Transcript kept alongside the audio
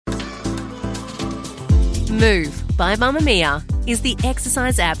Move by Mamamia is the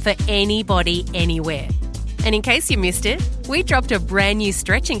exercise app for anybody, anywhere. And in case you missed it, we dropped a brand new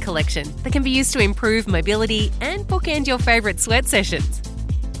stretching collection that can be used to improve mobility and bookend your favourite sweat sessions.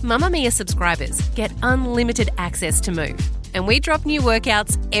 Mamamia subscribers get unlimited access to Move, and we drop new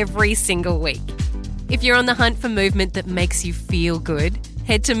workouts every single week. If you're on the hunt for movement that makes you feel good,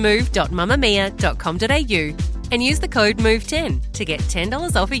 head to move.mamamia.com.au and use the code MOVE10 to get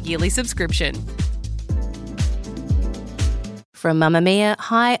 $10 off a yearly subscription. From Mamamia,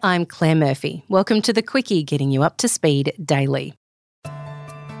 hi, I'm Claire Murphy. Welcome to The Quickie, getting you up to speed daily.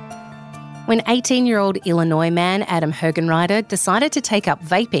 When 18-year-old Illinois man Adam Hergenreiter decided to take up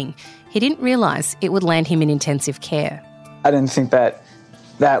vaping, he didn't realise it would land him in intensive care. I didn't think that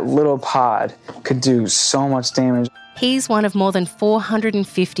little pod could do so much damage. He's one of more than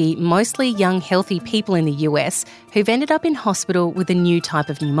 450 mostly young, healthy people in the US who've ended up in hospital with a new type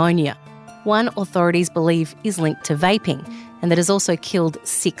of pneumonia. One authorities believe is linked to vaping and that has also killed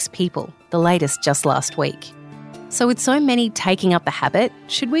 6 people, the latest just last week. So with so many taking up the habit,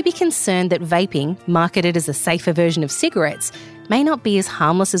 should we be concerned that vaping, marketed as a safer version of cigarettes, may not be as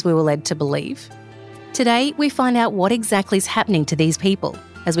harmless as we were led to believe? Today, we find out what exactly is happening to these people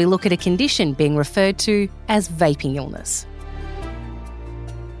as we look at a condition being referred to as vaping illness.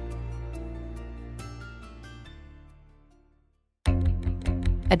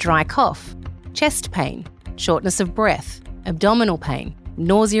 A dry cough, chest pain, shortness of breath, abdominal pain,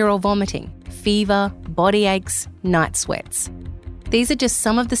 nausea or vomiting, fever, body aches, night sweats. These are just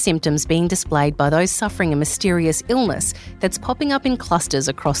some of the symptoms being displayed by those suffering a mysterious illness that's popping up in clusters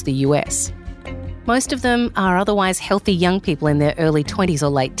across the US. Most of them are otherwise healthy young people in their early 20s or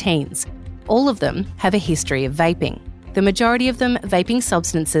late teens. All of them have a history of vaping. The majority of them vaping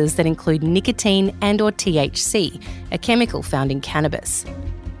substances that include nicotine and or THC, a chemical found in cannabis.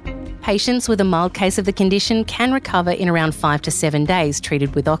 Patients with a mild case of the condition can recover in around 5 to 7 days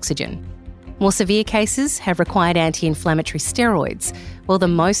treated with oxygen. More severe cases have required anti-inflammatory steroids, while the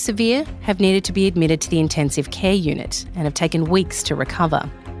most severe have needed to be admitted to the intensive care unit and have taken weeks to recover.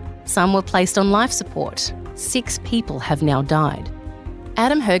 Some were placed on life support. 6 people have now died.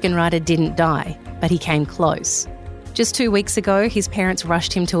 Adam Hergenreiter didn't die, but he came close. Just 2 weeks ago, his parents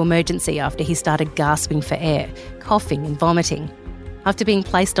rushed him to emergency after he started gasping for air, coughing and vomiting. After being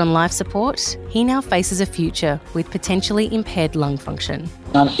placed on life support, he now faces a future with potentially impaired lung function.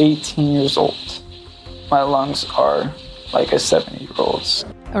 I'm 18 years old. My lungs are like a 7-year-old's.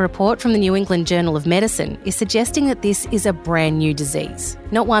 A report from the New England Journal of Medicine is suggesting that this is a brand new disease,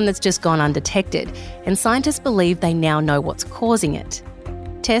 not one that's just gone undetected, and scientists believe they now know what's causing it.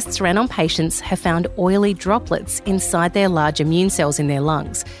 Tests ran on patients have found oily droplets inside their large immune cells in their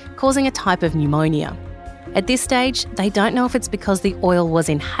lungs, causing a type of pneumonia. At this stage, they don't know if it's because the oil was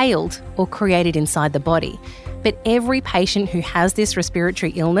inhaled or created inside the body. But every patient who has this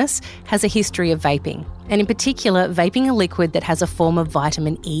respiratory illness has a history of vaping, and in particular, vaping a liquid that has a form of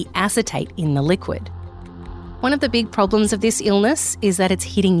vitamin E acetate in the liquid. One of the big problems of this illness is that it's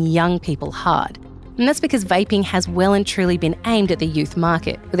hitting young people hard. And that's because vaping has well and truly been aimed at the youth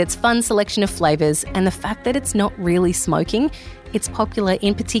market, with its fun selection of flavours and the fact that it's not really smoking, it's popular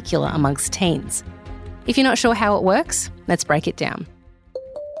in particular amongst teens. If you're not sure how it works, let's break it down.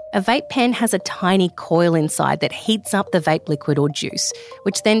 A vape pen has a tiny coil inside that heats up the vape liquid or juice,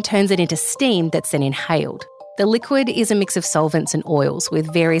 which then turns it into steam that's then inhaled. The liquid is a mix of solvents and oils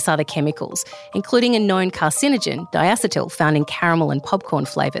with various other chemicals, including a known carcinogen, diacetyl, found in caramel and popcorn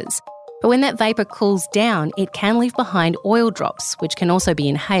flavours. But when that vapour cools down, it can leave behind oil drops, which can also be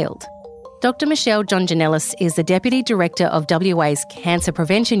inhaled. Dr. Michelle Jonjanellis is the Deputy Director of WA's Cancer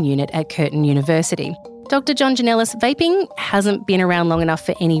Prevention Unit at Curtin University. Dr. Jonjanellis, vaping hasn't been around long enough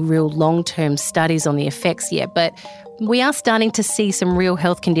for any real long-term studies on the effects yet, but we are starting to see some real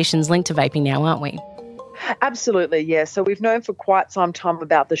health conditions linked to vaping now, aren't we? Absolutely, yes. So we've known for quite some time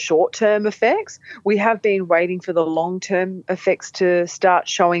about the short-term effects. We have been waiting for the long-term effects to start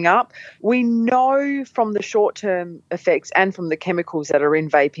showing up. We know from the short-term effects and from the chemicals that are in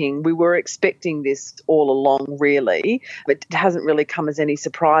vaping, we were expecting this all along, really. But it hasn't really come as any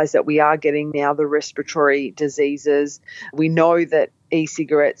surprise that we are getting now the respiratory diseases. We know that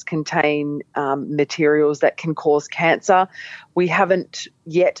e-cigarettes contain materials that can cause cancer. We haven't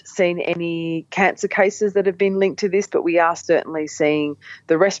yet seen any cancer cases that have been linked to this, but we are certainly seeing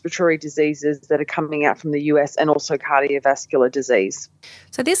the respiratory diseases that are coming out from the US and also cardiovascular disease.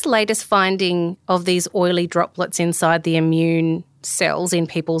 So this latest finding of these oily droplets inside the immune cells in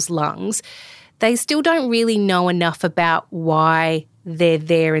people's lungs, they still don't really know enough about why they're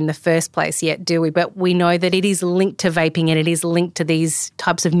there in the first place yet, do we? But we know that it is linked to vaping and it is linked to these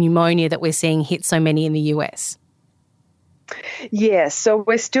types of pneumonia that we're seeing hit so many in the US. Yes, so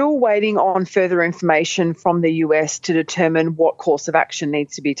we're still waiting on further information from the US to determine what course of action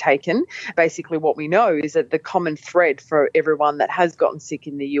needs to be taken. Basically, what we know is that the common thread for everyone that has gotten sick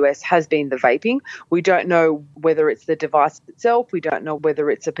in the US has been the vaping. We don't know whether it's the device itself. We don't know whether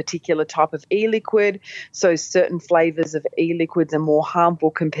it's a particular type of e-liquid. So certain flavours of e-liquids are more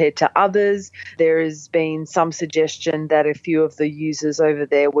harmful compared to others. There has been some suggestion that a few of the users over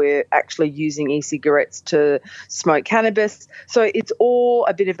there were actually using e-cigarettes to smoke cannabis. So it's all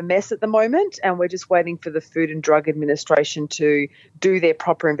a bit of a mess at the moment, and we're just waiting for the Food and Drug Administration to do their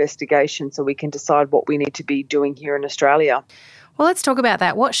proper investigation so we can decide what we need to be doing here in Australia. Well, let's talk about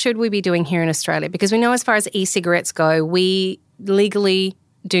that. What should we be doing here in Australia? Because we know as far as e-cigarettes go, we legally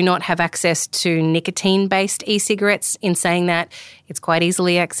do not have access to nicotine-based e-cigarettes. In saying that, it's quite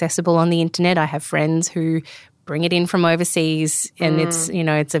easily accessible on the internet. I have friends who bring it in from overseas and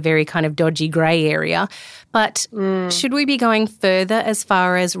it's a very kind of dodgy grey area. But should we be going further as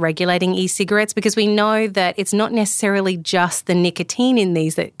far as regulating e-cigarettes? Because we know that it's not necessarily just the nicotine in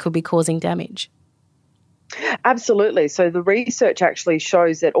these that could be causing damage. Absolutely. So the research actually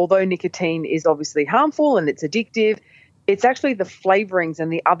shows that although nicotine is obviously harmful and it's addictive, it's actually the flavourings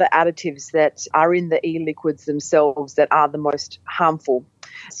and the other additives that are in the e-liquids themselves that are the most harmful.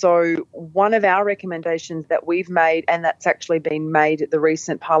 So one of our recommendations that we've made, and that's actually been made at the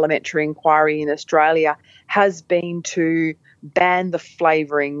recent parliamentary inquiry in Australia, has been to ban the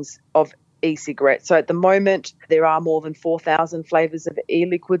flavourings of e-cigarettes. So at the moment, there are more than 4,000 flavours of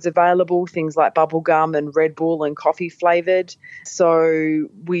e-liquids available, things like bubblegum and Red Bull and coffee flavoured. So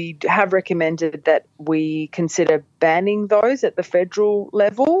we have recommended that we consider banning those at the federal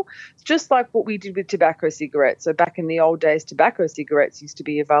level, just like what we did with tobacco cigarettes. So back in the old days, tobacco cigarettes used to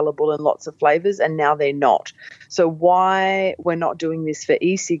be available in lots of flavours and now they're not. So why we're not doing this for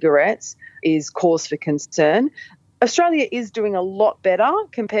e-cigarettes is cause for concern. Australia is doing a lot better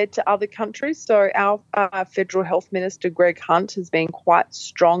compared to other countries. So our Federal Health Minister, Greg Hunt, has been quite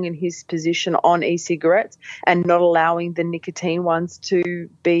strong in his position on e-cigarettes and not allowing the nicotine ones to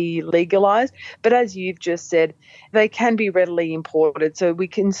be legalised. But as you've just said, they can be readily imported. So we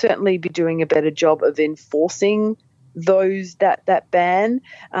can certainly be doing a better job of enforcing that ban.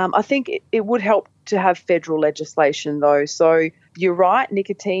 I think it would help to have federal legislation though. So you're right,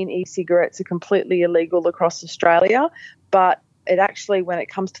 nicotine e-cigarettes are completely illegal across Australia, but it actually, when it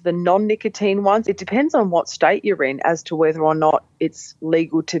comes to the non-nicotine ones, it depends on what state you're in as to whether or not it's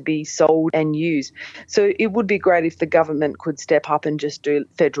legal to be sold and used. So it would be great if the government could step up and just do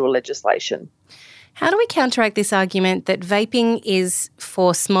federal legislation. How do we counteract this argument that vaping is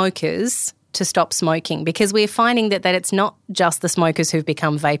for smokers to stop smoking? Because we're finding that it's not just the smokers who've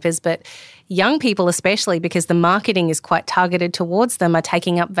become vapers, but young people especially, because the marketing is quite targeted towards them, are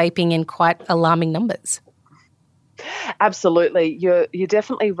taking up vaping in quite alarming numbers. Absolutely. You're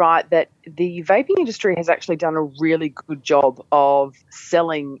definitely right that the vaping industry has actually done a really good job of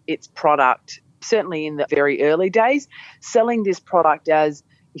selling its product, certainly in the very early days, selling this product as,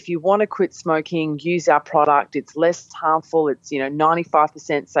 if you want to quit smoking, use our product. It's less harmful. It's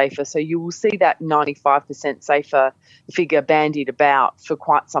 95% safer. So you will see that 95% safer figure bandied about for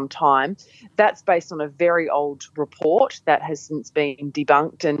quite some time. That's based on a very old report that has since been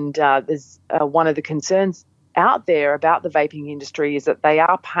debunked. And there's one of the concerns out there about the vaping industry is that they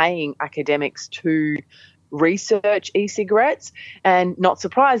are paying academics to research e-cigarettes, and not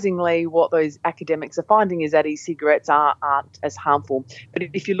surprisingly what those academics are finding is that e-cigarettes aren't as harmful. But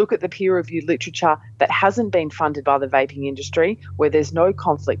if you look at the peer-reviewed literature that hasn't been funded by the vaping industry, where there's no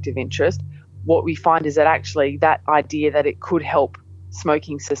conflict of interest, what we find is that actually that idea that it could help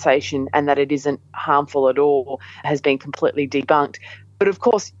smoking cessation and that it isn't harmful at all has been completely debunked. But of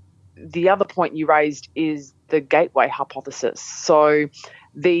course, the other point you raised is the gateway hypothesis. So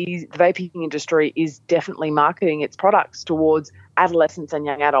the vaping industry is definitely marketing its products towards adolescents and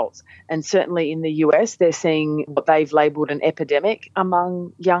young adults. And certainly in the US, they're seeing what they've labelled an epidemic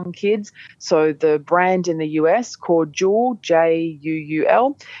among young kids. So the brand in the US called Juul,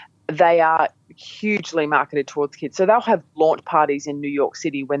 Juul, they are hugely marketed towards kids. So they'll have launch parties in New York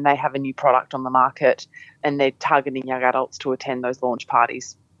City when they have a new product on the market, and they're targeting young adults to attend those launch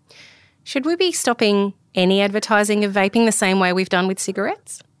parties. Should we be stopping any advertising of vaping the same way we've done with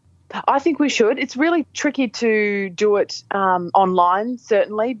cigarettes? I think we should. It's really tricky to do it online,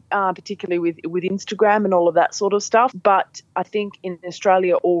 certainly, particularly with Instagram and all of that sort of stuff. But I think in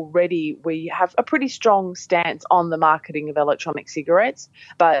Australia already we have a pretty strong stance on the marketing of electronic cigarettes.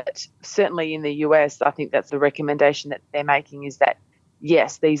 But certainly in the US, I think that's the recommendation that they're making, is that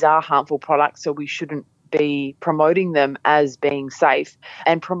yes, these are harmful products, so we shouldn't be promoting them as being safe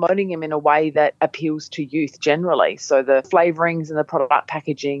and promoting them in a way that appeals to youth generally. So the flavourings and the product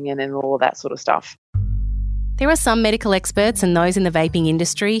packaging and then all of that sort of stuff. There are some medical experts and those in the vaping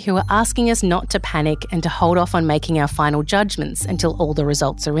industry who are asking us not to panic and to hold off on making our final judgments until all the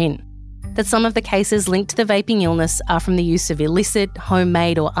results are in. That some of the cases linked to the vaping illness are from the use of illicit,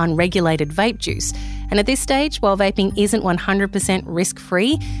 homemade or unregulated vape juice. And at this stage, while vaping isn't 100%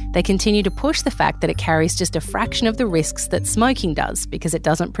 risk-free, they continue to push the fact that it carries just a fraction of the risks that smoking does because it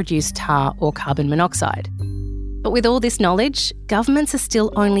doesn't produce tar or carbon monoxide. But with all this knowledge, governments are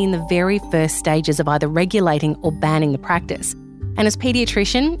still only in the very first stages of either regulating or banning the practice. And as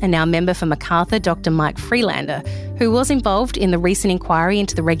paediatrician and now member for Macarthur, Dr. Mike Freelander, who was involved in the recent inquiry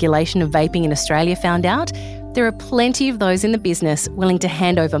into the regulation of vaping in Australia, found out, there are plenty of those in the business willing to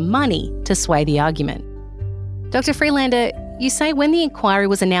hand over money to sway the argument. Dr. Freelander, you say when the inquiry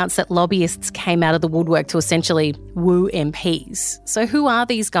was announced that lobbyists came out of the woodwork to essentially woo MPs. So who are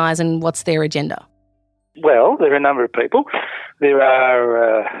these guys and what's their agenda? Well, there are a number of people. There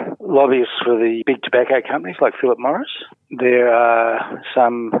are lobbyists for the big tobacco companies like Philip Morris. There are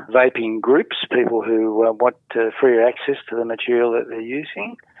some vaping groups, people who want freer access to the material that they're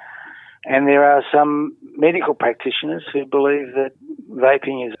using. And there are some medical practitioners who believe that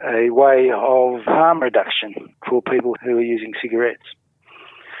vaping is a way of harm reduction for people who are using cigarettes.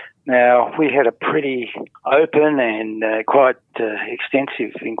 Now, we had a pretty open and quite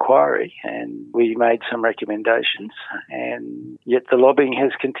extensive inquiry, and we made some recommendations, and yet the lobbying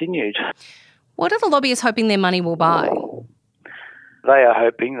has continued. What are the lobbyists hoping their money will buy? They are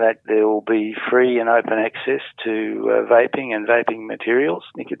hoping that there will be free and open access to vaping and vaping materials,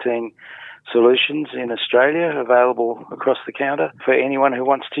 nicotine solutions in Australia available across the counter for anyone who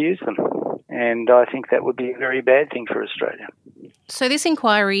wants to use them. And I think that would be a very bad thing for Australia. So this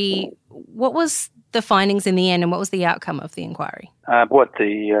inquiry, what was the findings in the end and what was the outcome of the inquiry? What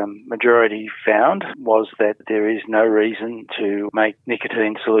the majority found was that there is no reason to make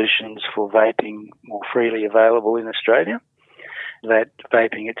nicotine solutions for vaping more freely available in Australia, that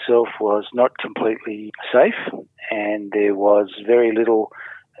vaping itself was not completely safe, and there was very little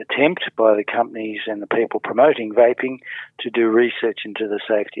attempt by the companies and the people promoting vaping to do research into the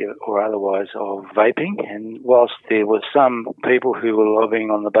safety or otherwise of vaping. And whilst there were some people who were lobbying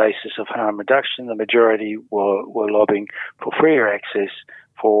on the basis of harm reduction, the majority were lobbying for freer access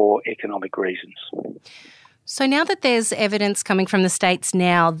for economic reasons. So now that there's evidence coming from the states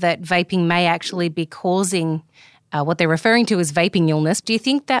now that vaping may actually be causing what they're referring to as vaping illness, do you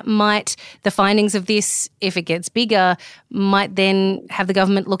think that the findings of this, if it gets bigger, might then have the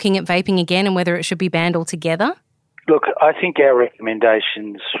government looking at vaping again and whether it should be banned altogether? Look, I think our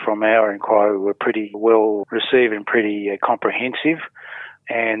recommendations from our inquiry were pretty well received and pretty comprehensive,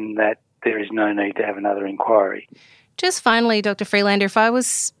 and that there is no need to have another inquiry. Just finally, Dr. Freelander, if I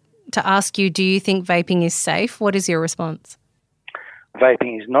was to ask you, do you think vaping is safe, what is your response?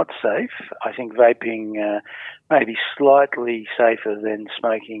 Vaping is not safe. I think vaping may be slightly safer than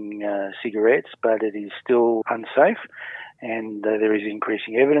smoking cigarettes, but it is still unsafe, and there is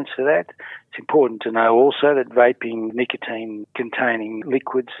increasing evidence for that. It's important to know also that vaping nicotine-containing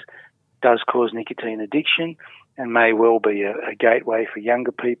liquids does cause nicotine addiction and may well be a gateway for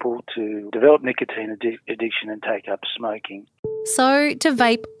younger people to develop nicotine addiction and take up smoking. So, to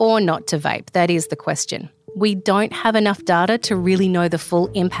vape or not to vape, that is the question. We don't have enough data to really know the full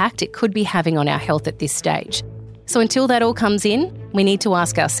impact it could be having on our health at this stage. So until that all comes in, we need to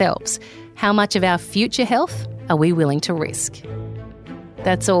ask ourselves, how much of our future health are we willing to risk?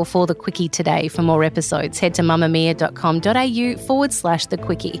 That's all for The Quickie today. For more episodes, head to mamamia.com.au/The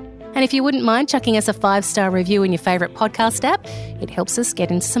Quickie. And if you wouldn't mind chucking us a 5-star review in your favourite podcast app, it helps us get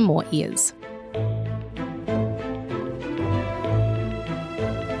into some more ears.